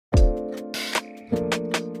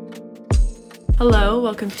Hello,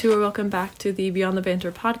 welcome back to the Beyond the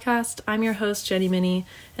Banter podcast. I'm your host, Jenny Minnie,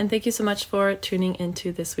 and thank you so much for tuning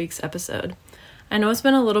into this week's episode. I know it's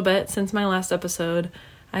been a little bit since my last episode.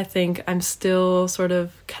 I think I'm still sort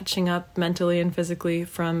of catching up mentally and physically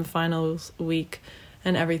from finals week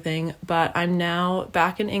and everything, but I'm now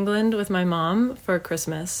back in England with my mom for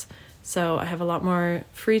Christmas, so I have a lot more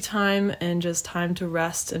free time and just time to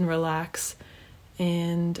rest and relax.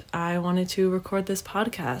 And I wanted to record this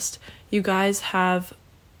podcast. You guys have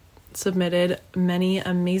submitted many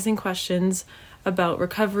amazing questions about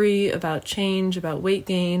recovery, about change, about weight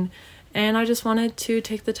gain, and I just wanted to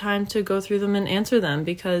take the time to go through them and answer them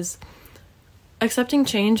because accepting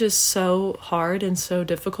change is so hard and so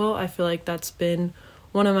difficult. I feel like that's been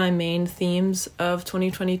one of my main themes of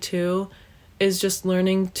 2022 is just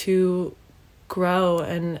learning to grow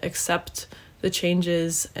and accept the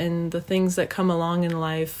changes and the things that come along in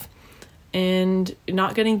life and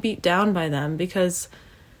not getting beat down by them, because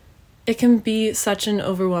it can be such an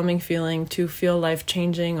overwhelming feeling to feel life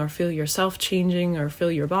changing or feel yourself changing or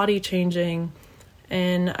feel your body changing.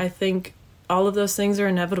 And I think all of those things are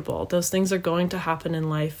inevitable. Those things are going to happen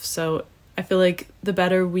in life. So I feel like the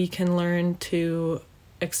better we can learn to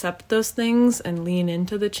accept those things and lean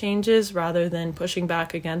into the changes rather than pushing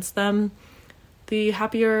back against them, the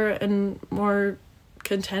happier and more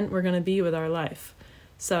content we're going to be with our life.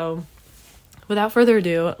 So without further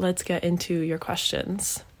ado, let's get into your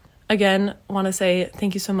questions. Again, want to say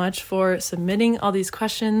thank you so much for submitting all these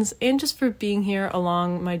questions and just for being here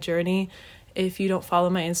along my journey. If you don't follow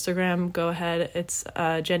my Instagram, go ahead. It's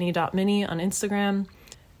jenny.minnie on Instagram.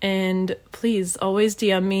 And please always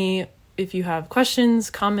DM me if you have questions,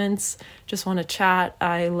 comments, just want to chat.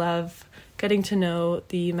 I love getting to know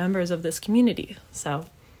the members of this community. So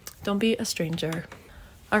don't be a stranger.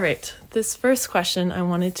 All right, this first question I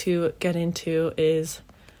wanted to get into is,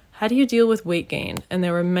 how do you deal with weight gain? And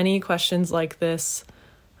there were many questions like this.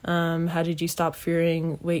 How did you stop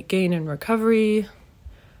fearing weight gain and recovery?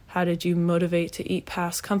 How did you motivate to eat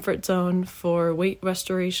past comfort zone for weight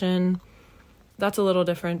restoration? That's a little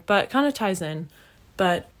different, but kind of ties in.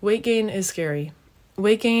 But weight gain is scary.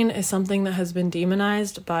 Weight gain is something that has been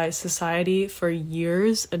demonized by society for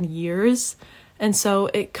years and years. And so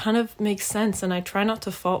it kind of makes sense. And I try not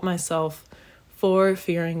to fault myself for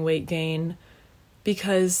fearing weight gain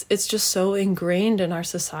because it's just so ingrained in our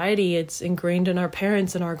society. It's ingrained in our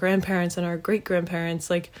parents and our grandparents and our great-grandparents.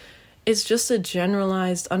 Like, it's just a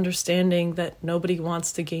generalized understanding that nobody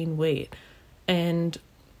wants to gain weight. And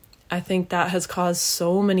I think that has caused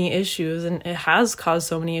so many issues, and it has caused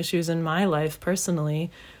so many issues in my life personally,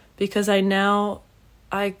 because I'm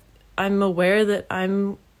aware that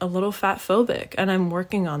I'm a little fat phobic, and I'm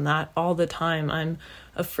working on that all the time. I'm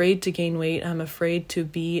afraid to gain weight. I'm afraid to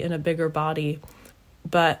be in a bigger body.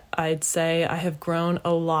 But I'd say I have grown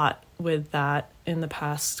a lot with that in the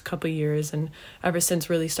past couple years, and ever since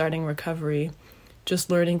really starting recovery, just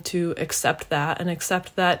learning to accept that and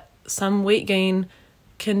accept that some weight gain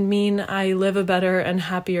can mean I live a better and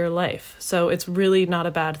happier life. So it's really not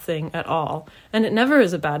a bad thing at all. And it never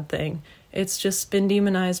is a bad thing. It's just been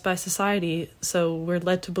demonized by society, so we're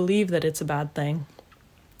led to believe that it's a bad thing.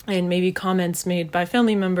 And maybe comments made by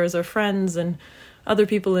family members or friends and other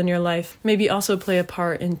people in your life maybe also play a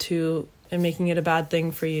part into making it a bad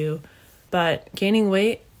thing for you. But gaining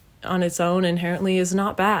weight on its own inherently is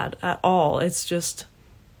not bad at all. It's just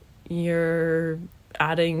you're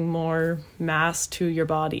adding more mass to your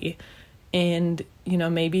body. And,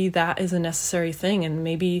 maybe that is a necessary thing. And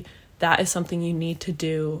maybe that is something you need to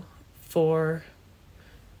do for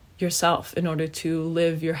yourself in order to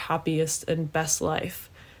live your happiest and best life.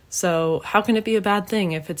 So how can it be a bad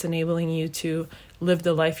thing if it's enabling you to live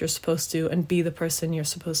the life you're supposed to and be the person you're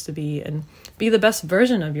supposed to be and be the best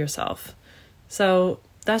version of yourself? So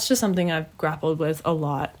that's just something I've grappled with a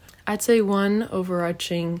lot. I'd say one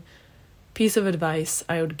overarching piece of advice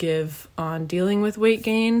I would give on dealing with weight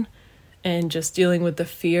gain and just dealing with the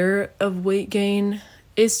fear of weight gain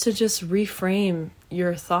is to just reframe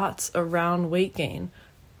your thoughts around weight gain.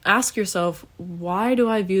 Ask yourself, why do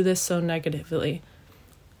I view this so negatively?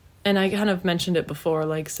 And I kind of mentioned it before,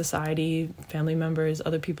 like society, family members,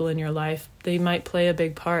 other people in your life, they might play a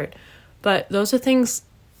big part. But those are things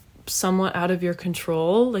somewhat out of your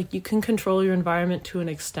control. Like, you can control your environment to an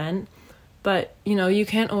extent, but, you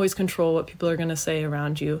can't always control what people are going to say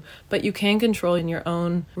around you, but you can control in your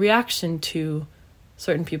own reaction to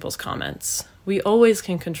certain people's comments. We always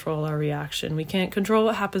can control our reaction. We can't control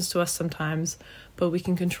what happens to us sometimes, but we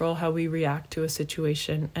can control how we react to a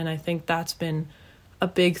situation. And I think that's been a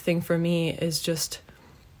big thing for me, is just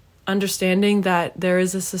understanding that there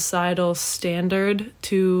is a societal standard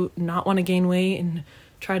to not want to gain weight and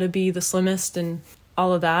try to be the slimmest and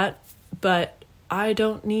all of that. But I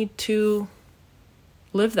don't need to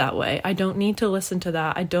live that way. I don't need to listen to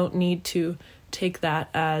that. I don't need to take that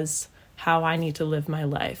as how I need to live my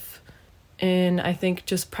life. And I think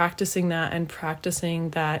just practicing that and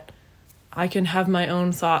practicing that I can have my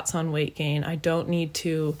own thoughts on weight gain. I don't need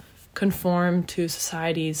to conform to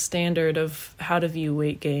society's standard of how to view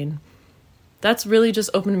weight gain. That's really just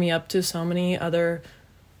opened me up to so many other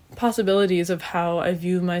possibilities of how I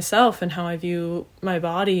view myself and how I view my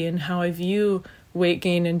body and how I view weight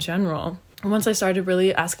gain in general. And once I started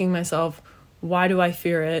really asking myself, why do I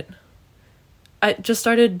fear it? It just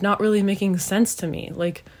started not really making sense to me.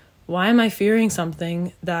 Like, why am I fearing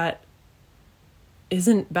something that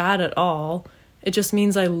isn't bad at all? It just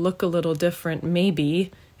means I look a little different,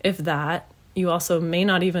 maybe, if that. You also may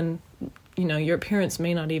not even, your appearance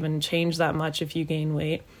may not even change that much if you gain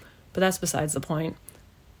weight, but that's besides the point.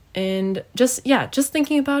 And just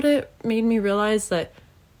thinking about it made me realize that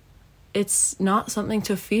it's not something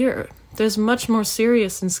to fear. There's much more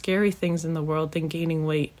serious and scary things in the world than gaining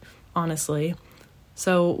weight, honestly.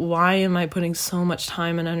 So why am I putting so much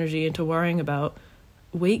time and energy into worrying about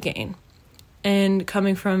weight gain? And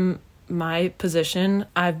coming from my position,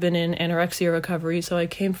 I've been in anorexia recovery, so I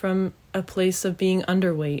came from a place of being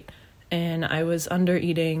underweight, and I was under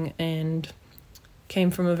eating and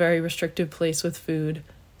came from a very restrictive place with food.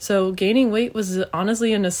 So gaining weight was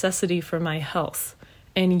honestly a necessity for my health.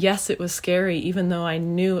 And yes, it was scary, even though I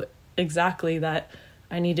knew exactly that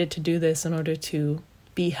I needed to do this in order to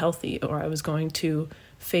be healthy, or I was going to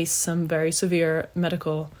face some very severe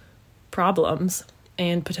medical problems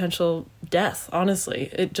and potential death. Honestly,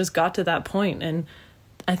 it just got to that point. And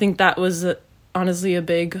I think that was honestly a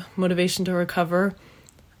big motivation to recover.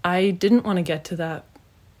 I didn't want to get to that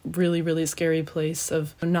really, really scary place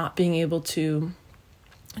of not being able to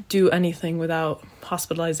do anything without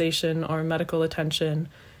hospitalization or medical attention.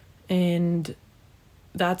 And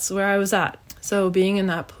that's where I was at. So being in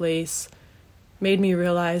that place made me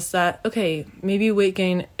realize that, okay, maybe weight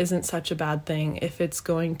gain isn't such a bad thing if it's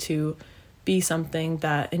going to be something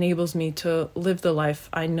that enables me to live the life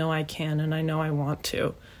I know I can and I know I want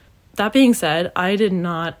to. That being said, I did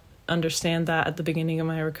not understand that at the beginning of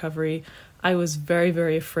my recovery. I was very,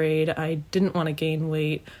 very afraid. I didn't want to gain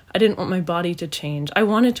weight. I didn't want my body to change. I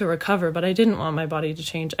wanted to recover, but I didn't want my body to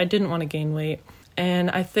change. I didn't want to gain weight. And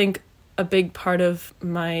I think a big part of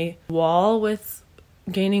my wall with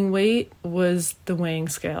gaining weight was the weighing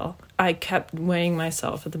scale. I kept weighing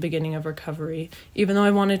myself at the beginning of recovery. Even though I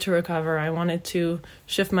wanted to recover, I wanted to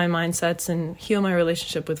shift my mindsets and heal my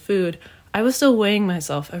relationship with food, I was still weighing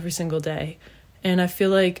myself every single day. And I feel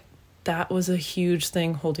like that was a huge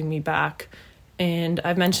thing holding me back. And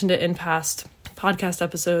I've mentioned it in past podcast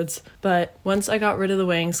episodes, but once I got rid of the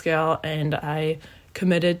weighing scale and I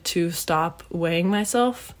committed to stop weighing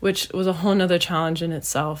myself, which was a whole nother challenge in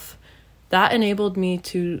itself, that enabled me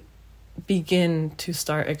to begin to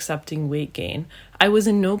start accepting weight gain. I was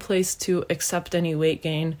in no place to accept any weight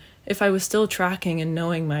gain if I was still tracking and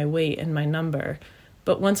knowing my weight and my number.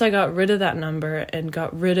 But once I got rid of that number and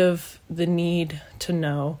got rid of the need to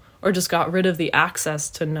know, or just got rid of the access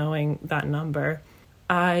to knowing that number,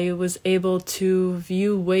 I was able to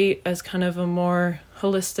view weight as kind of a more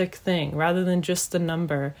holistic thing rather than just the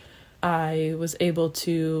number. I was able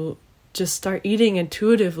to just start eating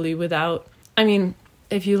intuitively without,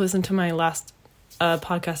 if you listen to my last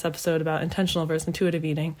podcast episode about intentional versus intuitive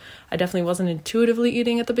eating, I definitely wasn't intuitively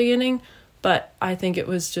eating at the beginning, but I think it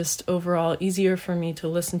was just overall easier for me to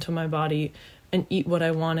listen to my body and eat what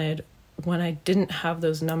I wanted when I didn't have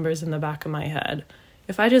those numbers in the back of my head.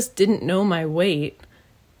 If I just didn't know my weight,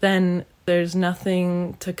 then there's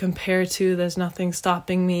nothing to compare to, there's nothing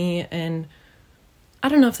stopping me, and I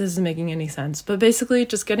don't know if this is making any sense, but basically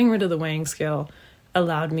just getting rid of the weighing scale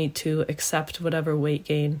allowed me to accept whatever weight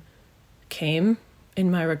gain came in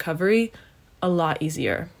my recovery a lot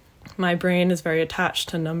easier. My brain is very attached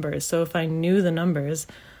to numbers, so if I knew the numbers,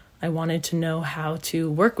 I wanted to know how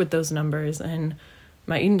to work with those numbers, and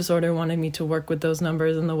my eating disorder wanted me to work with those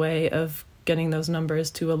numbers in the way of getting those numbers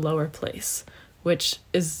to a lower place, which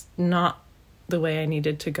is not the way I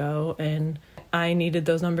needed to go, and I needed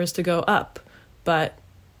those numbers to go up. But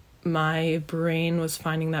my brain was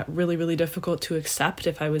finding that really, really difficult to accept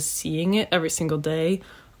if I was seeing it every single day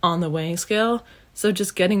on the weighing scale. So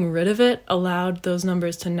just getting rid of it allowed those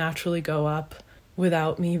numbers to naturally go up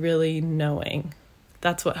without me really knowing.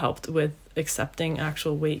 That's what helped with accepting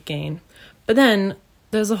actual weight gain. But then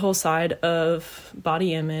there's a whole side of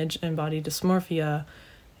body image and body dysmorphia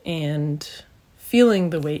and feeling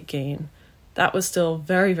the weight gain, that was still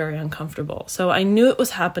very, very uncomfortable. So I knew it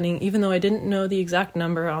was happening, even though I didn't know the exact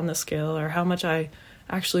number on the scale or how much I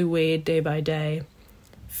actually weighed day by day.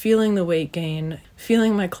 Feeling the weight gain,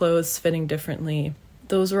 feeling my clothes fitting differently,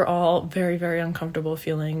 those were all very, very uncomfortable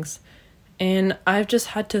feelings. And I've just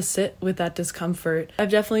had to sit with that discomfort.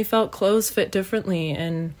 I've definitely felt clothes fit differently,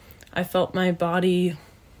 and I felt my body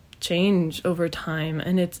change over time.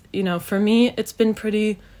 And it's, for me, it's been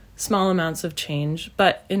pretty small amounts of change,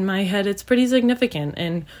 but in my head, it's pretty significant.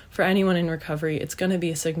 And for anyone in recovery, it's going to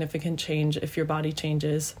be a significant change if your body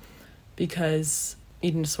changes, because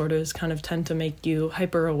eating disorders kind of tend to make you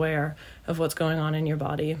hyper aware of what's going on in your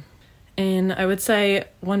body. And I would say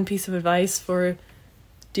one piece of advice for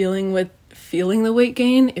dealing with feeling the weight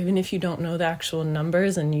gain, even if you don't know the actual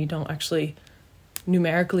numbers and you don't actually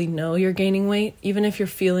numerically know you're gaining weight, even if you're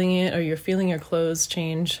feeling it or you're feeling your clothes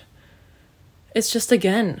change, it's just,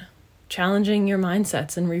 again, challenging your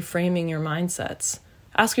mindsets and reframing your mindsets.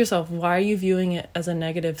 Ask yourself, why are you viewing it as a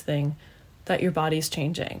negative thing that your body's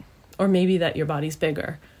changing? Or maybe that your body's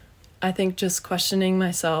bigger. I think just questioning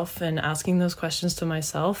myself and asking those questions to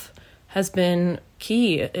myself has been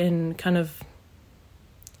key in kind of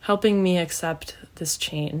helping me accept this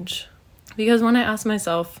change. Because when I ask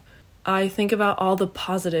myself, I think about all the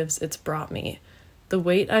positives it's brought me. The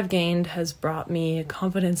weight I've gained has brought me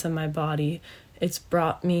confidence in my body. It's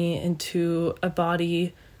brought me into a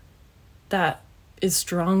body that is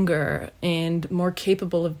stronger and more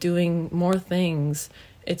capable of doing more things.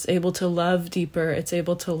 It's able to love deeper. It's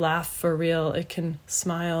able to laugh for real. It can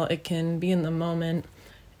smile. It can be in the moment.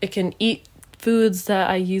 It can eat foods that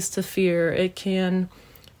I used to fear. It can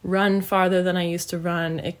run farther than I used to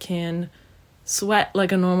run. It can sweat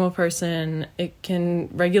like a normal person. It can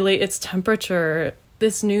regulate its temperature.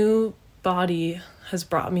 This new body has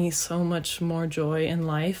brought me so much more joy in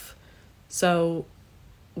life. So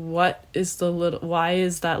why is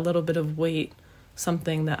that little bit of weight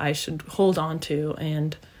something that I should hold on to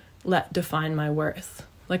and let define my worth?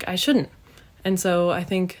 Like, I shouldn't. And so I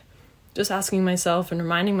think just asking myself and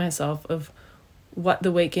reminding myself of what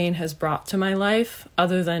the weight gain has brought to my life,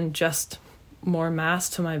 other than just more mass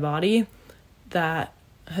to my body, that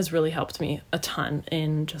has really helped me a ton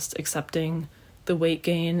in just accepting the weight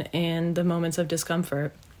gain and the moments of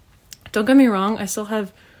discomfort. Don't get me wrong, I still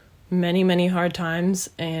have many, many hard times,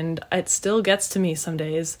 and it still gets to me some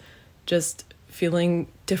days, just feeling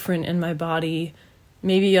different in my body.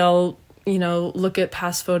 Maybe I'll, look at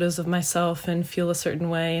past photos of myself and feel a certain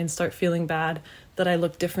way and start feeling bad that I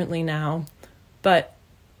look differently now. But,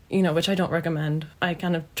 which I don't recommend. I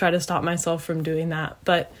kind of try to stop myself from doing that.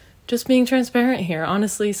 But just being transparent here,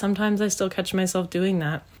 honestly, sometimes I still catch myself doing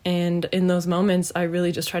that. And in those moments, I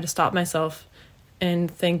really just try to stop myself and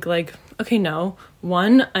think like, okay, no,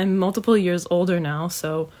 one, I'm multiple years older now,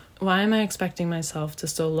 so why am I expecting myself to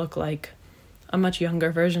still look like a much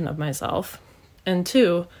younger version of myself? And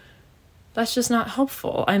two, that's just not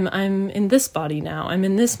helpful. I'm in this body now. I'm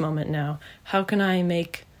in this moment now. How can I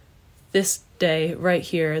make this day right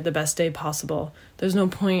here the best day possible? There's no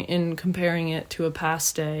point in comparing it to a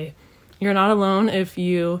past day. You're not alone if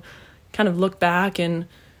you kind of look back and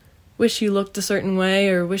wish you looked a certain way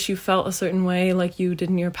or wish you felt a certain way like you did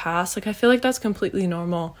in your past. Like, I feel like that's completely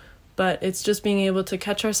normal, but it's just being able to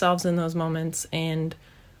catch ourselves in those moments and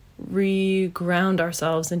re-ground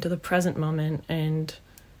ourselves into the present moment and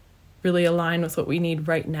really align with what we need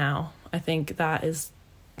right now. I think that is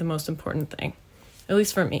the most important thing, at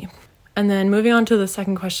least for me. And then moving on to the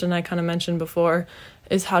second question I kind of mentioned before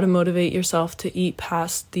is how to motivate yourself to eat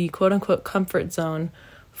past the quote-unquote comfort zone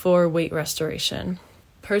for weight restoration.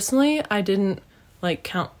 Personally, I didn't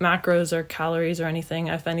count macros or calories or anything.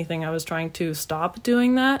 If anything, I was trying to stop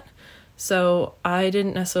doing that. So I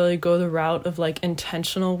didn't necessarily go the route of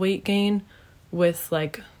intentional weight gain with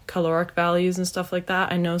caloric values and stuff like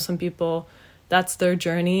that. I know some people, that's their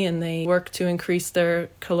journey and they work to increase their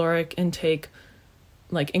caloric intake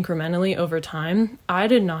incrementally over time. I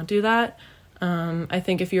did not do that. I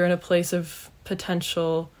think if you're in a place of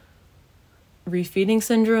potential refeeding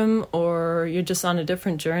syndrome or you're just on a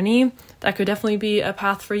different journey, that could definitely be a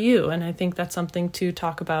path for you. And I think that's something to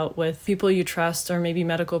talk about with people you trust or maybe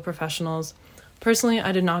medical professionals. Personally,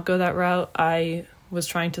 I did not go that route. I was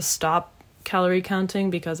trying to stop calorie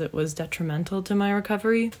counting because it was detrimental to my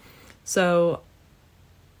recovery. So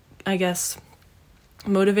I guess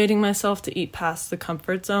motivating myself to eat past the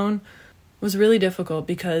comfort zone was really difficult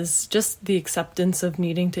because just the acceptance of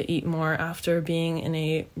needing to eat more after being in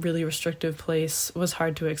a really restrictive place was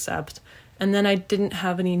hard to accept. And then I didn't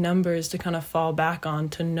have any numbers to kind of fall back on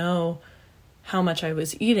to know how much I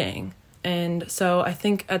was eating. And so I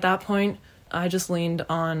think at that point, I just leaned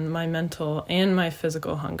on my mental and my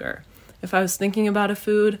physical hunger. If I was thinking about a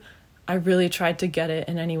food, I really tried to get it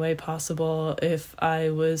in any way possible. If I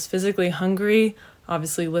was physically hungry,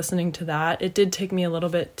 obviously listening to that, it did take me a little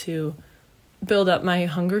bit to build up my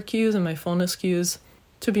hunger cues and my fullness cues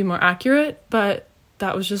to be more accurate, but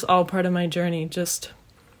that was just all part of my journey, just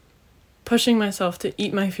pushing myself to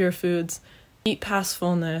eat my fear foods, eat past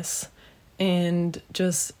fullness, and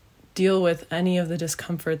just deal with any of the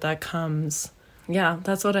discomfort that comes. Yeah,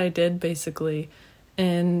 that's what I did basically.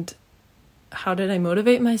 And how did I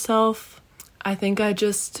motivate myself? I think I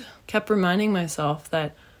just kept reminding myself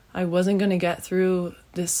that I wasn't going to get through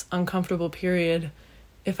this uncomfortable period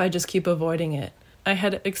if I just keep avoiding it. I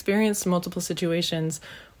had experienced multiple situations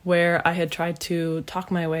where I had tried to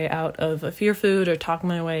talk my way out of a fear food or talk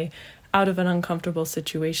my way out of an uncomfortable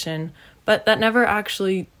situation, but that never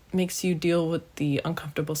actually makes you deal with the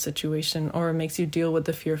uncomfortable situation or makes you deal with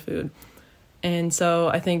the fear food. And so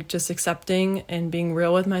I think just accepting and being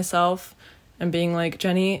real with myself and being like,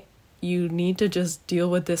 Jenny, you need to just deal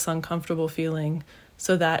with this uncomfortable feeling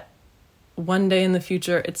so that one day in the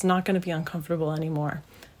future, it's not going to be uncomfortable anymore.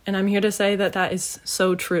 And I'm here to say that that is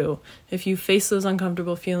so true. If you face those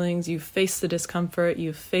uncomfortable feelings, you face the discomfort,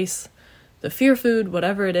 you face the fear food,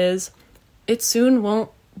 whatever it is, it soon won't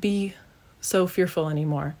be so fearful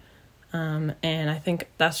anymore. And I think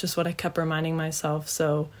that's just what I kept reminding myself.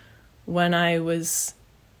 So when I was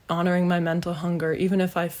honoring my mental hunger, even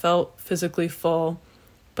if I felt physically full,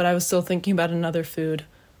 but I was still thinking about another food,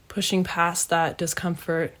 pushing past that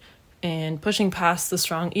discomfort and pushing past the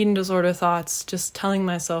strong eating disorder thoughts, just telling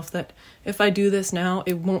myself that if I do this now,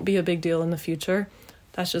 it won't be a big deal in the future.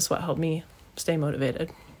 That's just what helped me stay motivated.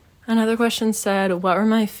 Another question said, what were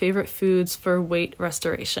my favorite foods for weight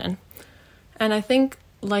restoration? And I think,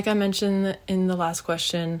 like I mentioned in the last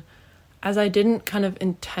question, as I didn't kind of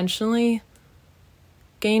intentionally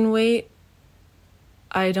gain weight,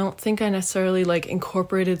 I don't think I necessarily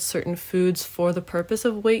incorporated certain foods for the purpose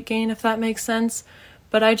of weight gain, if that makes sense.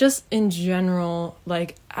 But I just, in general,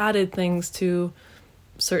 added things to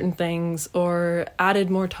certain things or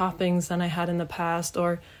added more toppings than I had in the past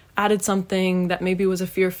or added something that maybe was a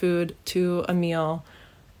fear food to a meal.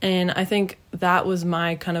 And I think that was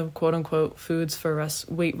my kind of quote-unquote foods for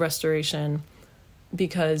weight restoration,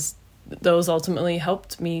 because those ultimately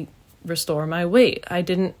helped me restore my weight. I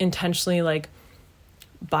didn't intentionally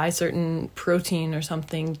buy certain protein or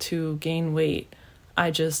something to gain weight.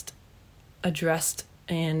 I just addressed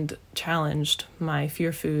and challenged my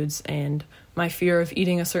fear foods and my fear of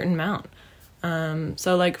eating a certain amount.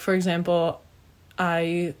 So for example,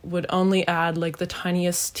 I would only add the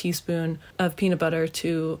tiniest teaspoon of peanut butter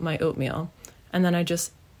to my oatmeal. And then I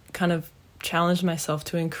just kind of challenged myself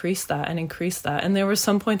to increase that. And there were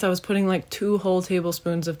some points I was putting 2 whole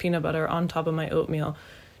tablespoons of peanut butter on top of my oatmeal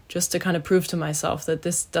just to kind of prove to myself that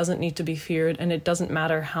this doesn't need to be feared and it doesn't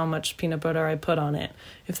matter how much peanut butter I put on it.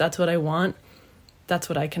 If that's what I want, that's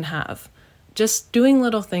what I can have. Just doing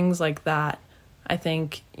little things like that, I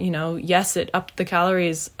think, yes, it upped the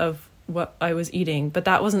calories of what I was eating, but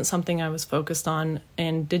that wasn't something I was focused on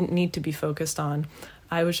and didn't need to be focused on.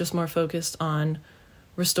 I was just more focused on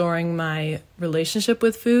restoring my relationship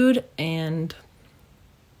with food and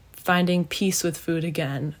finding peace with food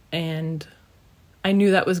again. And I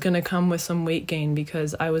knew that was going to come with some weight gain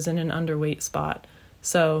because I was in an underweight spot.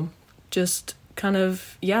 So just kind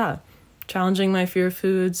of, challenging my fear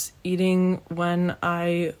foods, eating when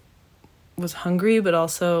I was hungry, but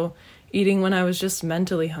also eating when I was just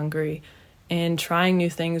mentally hungry, and trying new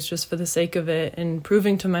things just for the sake of it, and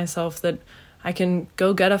proving to myself that I can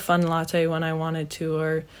go get a fun latte when I wanted to,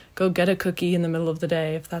 or go get a cookie in the middle of the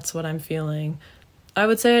day if that's what I'm feeling. I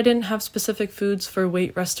would say I didn't have specific foods for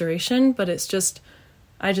weight restoration, but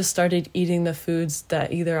I just started eating the foods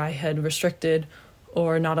that either I had restricted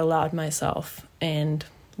or not allowed myself, and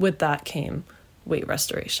with that came weight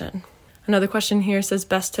restoration. Another question here says,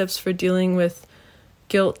 best tips for dealing with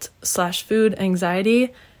guilt/food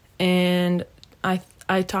anxiety. And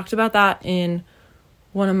I talked about that in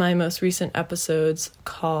one of my most recent episodes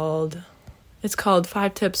called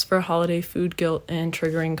 5 Tips for Holiday Food Guilt and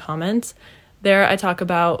Triggering Comments. There I talk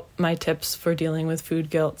about my tips for dealing with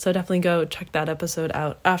food guilt, so definitely go check that episode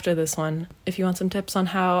out after this one if you want some tips on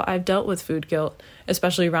how I've dealt with food guilt,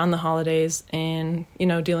 especially around the holidays, and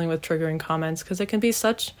dealing with triggering comments, because it can be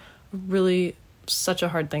such a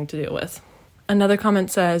hard thing to deal with. Another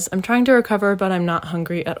comment says, I'm trying to recover, but I'm not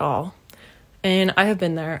hungry at all. And I have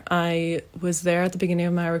been there. I was there at the beginning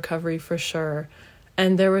of my recovery for sure.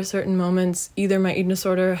 And there were certain moments, either my eating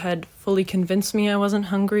disorder had fully convinced me I wasn't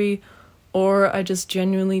hungry, or I just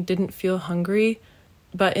genuinely didn't feel hungry.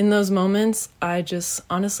 But in those moments, I just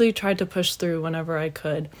honestly tried to push through whenever I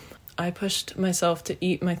could. I pushed myself to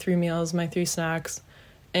eat my 3 meals, my 3 snacks,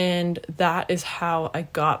 and that is how I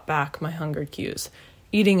got back my hunger cues.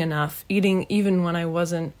 Eating enough, eating even when I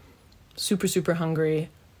wasn't super, super hungry.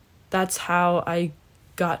 That's how I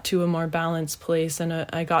got to a more balanced place, and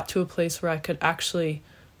I got to a place where I could actually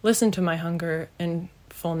listen to my hunger and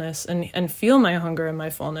fullness and feel my hunger and my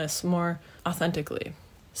fullness more authentically.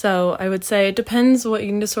 So I would say it depends what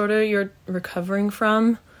eating disorder you're recovering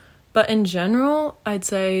from, but in general, I'd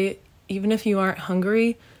say even if you aren't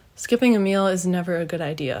hungry, skipping a meal is never a good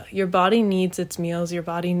idea. Your body needs its meals. Your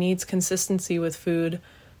body needs consistency with food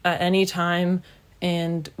at any time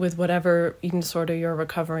and with whatever eating disorder you're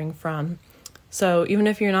recovering from. So even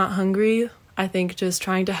if you're not hungry, I think just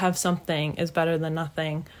trying to have something is better than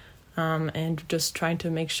nothing. And just trying to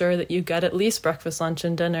make sure that you get at least breakfast, lunch,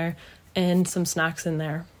 and dinner and some snacks in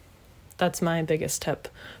there. That's my biggest tip.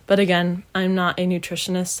 But again, I'm not a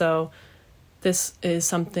nutritionist, so this is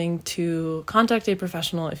something to contact a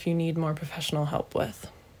professional if you need more professional help with.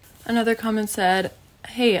 Another comment said,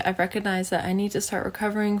 "Hey, I recognize that I need to start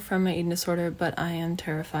recovering from my eating disorder, but I am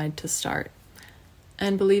terrified to start."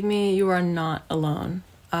 And believe me, you are not alone.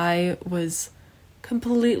 I was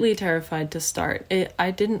completely terrified to start.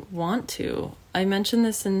 I didn't want to. I mentioned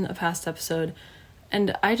this in a past episode,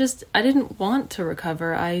 and I didn't want to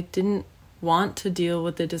recover. I didn't want to deal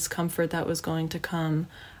with the discomfort that was going to come.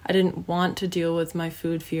 I didn't want to deal with my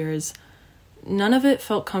food fears. None of it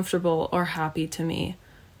felt comfortable or happy to me.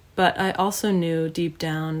 But I also knew deep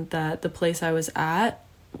down that the place I was at,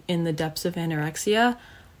 in the depths of anorexia,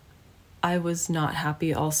 I was not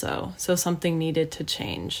happy also. So something needed to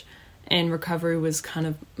change. And recovery was kind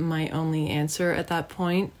of my only answer at that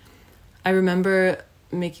point. I remember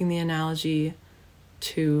making the analogy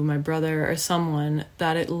to my brother or someone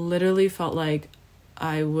that it literally felt like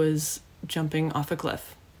I was jumping off a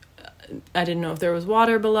cliff. I didn't know if there was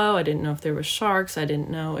water below. I didn't know if there was sharks. I didn't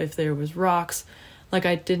know if there was rocks. Like,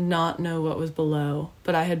 I did not know what was below,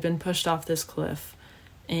 but I had been pushed off this cliff,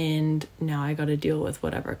 and now I got to deal with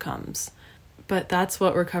whatever comes. But that's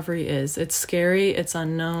what recovery is. It's scary, it's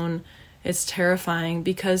unknown, it's terrifying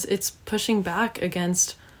because it's pushing back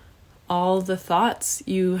against all the thoughts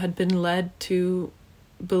you had been led to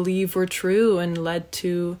believe were true and led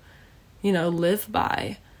to, live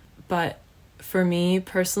by. But for me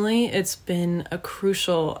personally, it's been a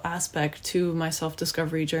crucial aspect to my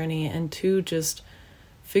self-discovery journey and to just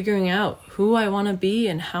figuring out who I want to be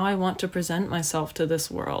and how I want to present myself to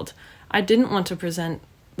this world. I didn't want to present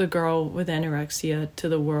the girl with anorexia to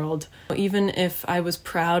the world. Even if I was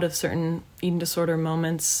proud of certain eating disorder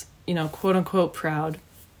moments, quote unquote proud,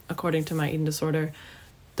 according to my eating disorder,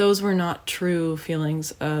 those were not true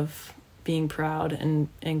feelings of being proud and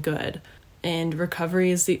good. And recovery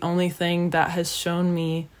is the only thing that has shown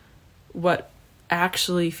me what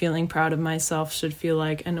actually feeling proud of myself should feel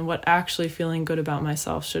like and what actually feeling good about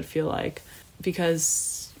myself should feel like.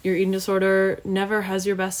 Because your eating disorder never has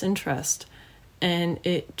your best interest. And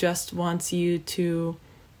it just wants you to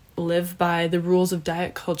live by the rules of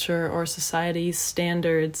diet culture or society's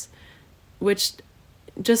standards, which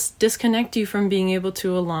just disconnect you from being able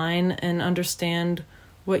to align and understand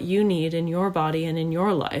what you need in your body and in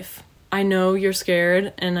your life. I know you're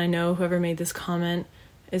scared, and I know whoever made this comment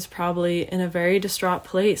is probably in a very distraught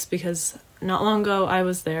place because not long ago I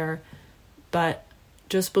was there, but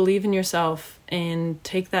just believe in yourself and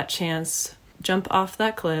take that chance, jump off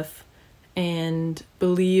that cliff, and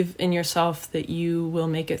believe in yourself that you will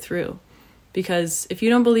make it through. Because if you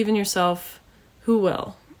don't believe in yourself, who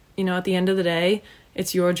will? At the end of the day,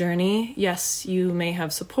 it's your journey. Yes, you may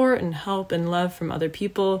have support and help and love from other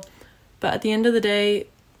people, but at the end of the day,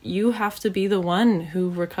 you have to be the one who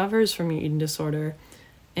recovers from your eating disorder.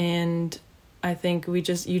 And I think you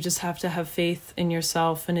just have to have faith in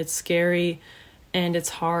yourself, and it's scary and it's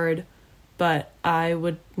hard, but I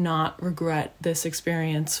would not regret this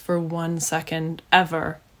experience for 1 second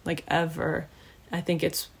ever, ever. I think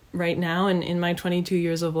it's right now, and in my 22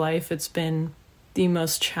 years of life, it's been the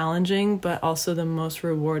most challenging, but also the most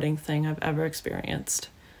rewarding thing I've ever experienced.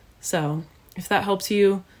 So if that helps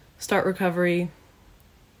you start recovery,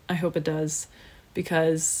 I hope it does,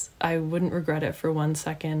 because I wouldn't regret it for 1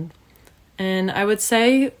 second. And I would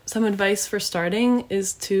say some advice for starting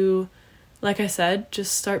is to, like I said,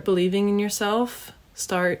 just start believing in yourself.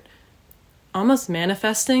 Start almost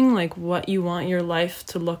manifesting what you want your life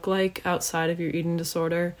to look like outside of your eating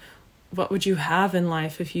disorder. What would you have in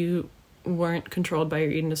life if you weren't controlled by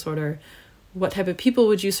your eating disorder? What type of people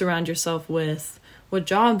would you surround yourself with? What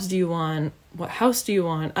jobs do you want? What house do you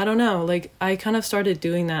want? I don't know. I kind of started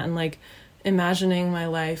doing that and imagining my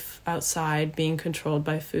life outside being controlled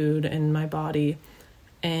by food and my body,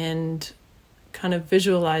 and kind of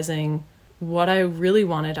visualizing what I really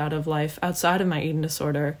wanted out of life outside of my eating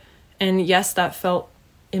disorder. And yes, that felt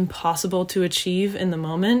impossible to achieve in the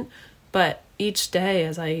moment, but each day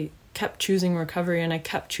as I kept choosing recovery and I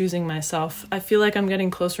kept choosing myself, I feel like I'm getting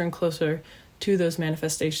closer and closer to those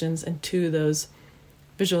manifestations and to those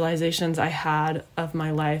visualizations I had of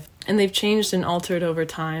my life. And they've changed and altered over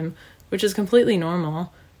time, which is completely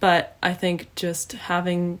normal. But I think just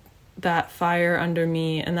having that fire under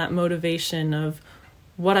me and that motivation of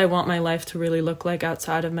what I want my life to really look like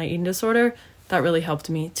outside of my eating disorder, that really helped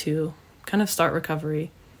me to kind of start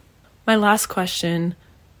recovery. My last question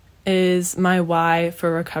is my why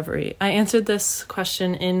for recovery. I answered this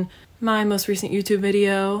question in my most recent YouTube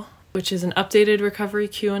video, which is an updated recovery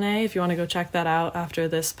Q&A. If you want to go check that out after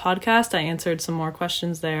this podcast, I answered some more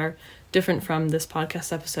questions there, different from this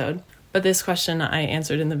podcast episode. But this question I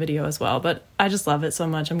answered in the video as well, but I just love it so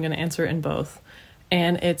much, I'm going to answer it in both.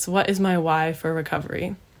 And it's, what is my why for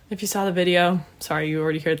recovery? If you saw the video, sorry, you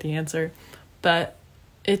already heard the answer, but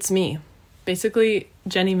it's me. Basically,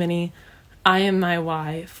 Jenny Minnie, I am my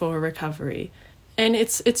why for recovery. And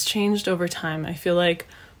it's changed over time. I feel like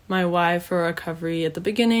my why for recovery at the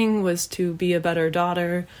beginning was to be a better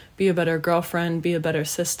daughter, be a better girlfriend, be a better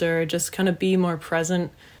sister, just kind of be more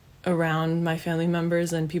present around my family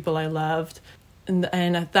members and people I loved.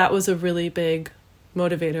 And that was a really big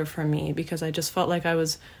motivator for me, because I just felt like I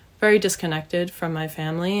was very disconnected from my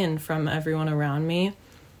family and from everyone around me.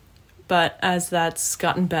 But as that's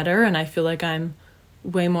gotten better and I feel like I'm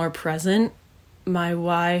way more present, my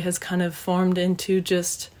why has kind of formed into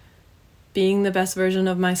just being the best version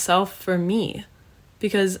of myself for me,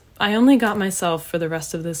 because I only got myself for the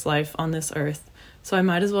rest of this life on this earth. So I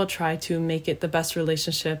might as well try to make it the best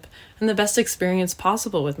relationship and the best experience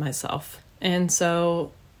possible with myself. And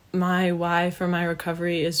so my why for my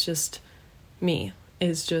recovery is just me,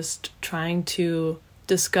 is just trying to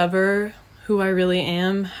discover who I really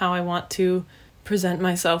am, how I want to present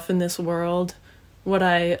myself in this world, what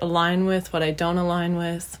I align with, what I don't align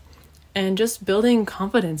with, and just building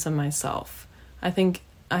confidence in myself. I think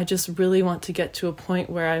I just really want to get to a point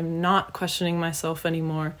where I'm not questioning myself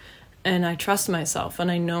anymore, and I trust myself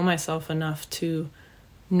and I know myself enough to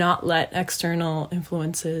not let external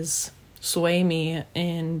influences sway me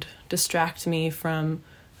and distract me from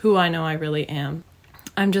who I know I really am.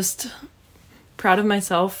 I'm just proud of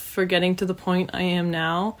myself for getting to the point I am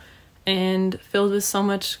now, and filled with so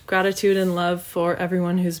much gratitude and love for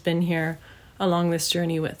everyone who's been here along this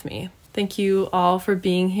journey with me. Thank you all for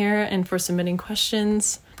being here and for submitting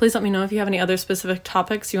questions. Please let me know if you have any other specific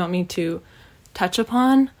topics you want me to touch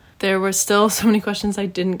upon. There were still so many questions I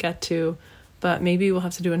didn't get to, but maybe we'll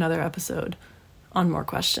have to do another episode on more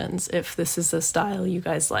questions if this is a style you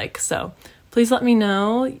guys like. So please let me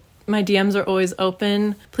know. My DMs are always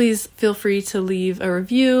open. Please feel free to leave a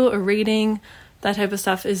review, a rating. That type of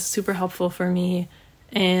stuff is super helpful for me,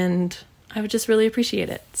 and I would just really appreciate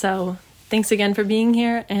it. So thanks again for being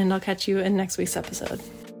here, and I'll catch you in next week's episode.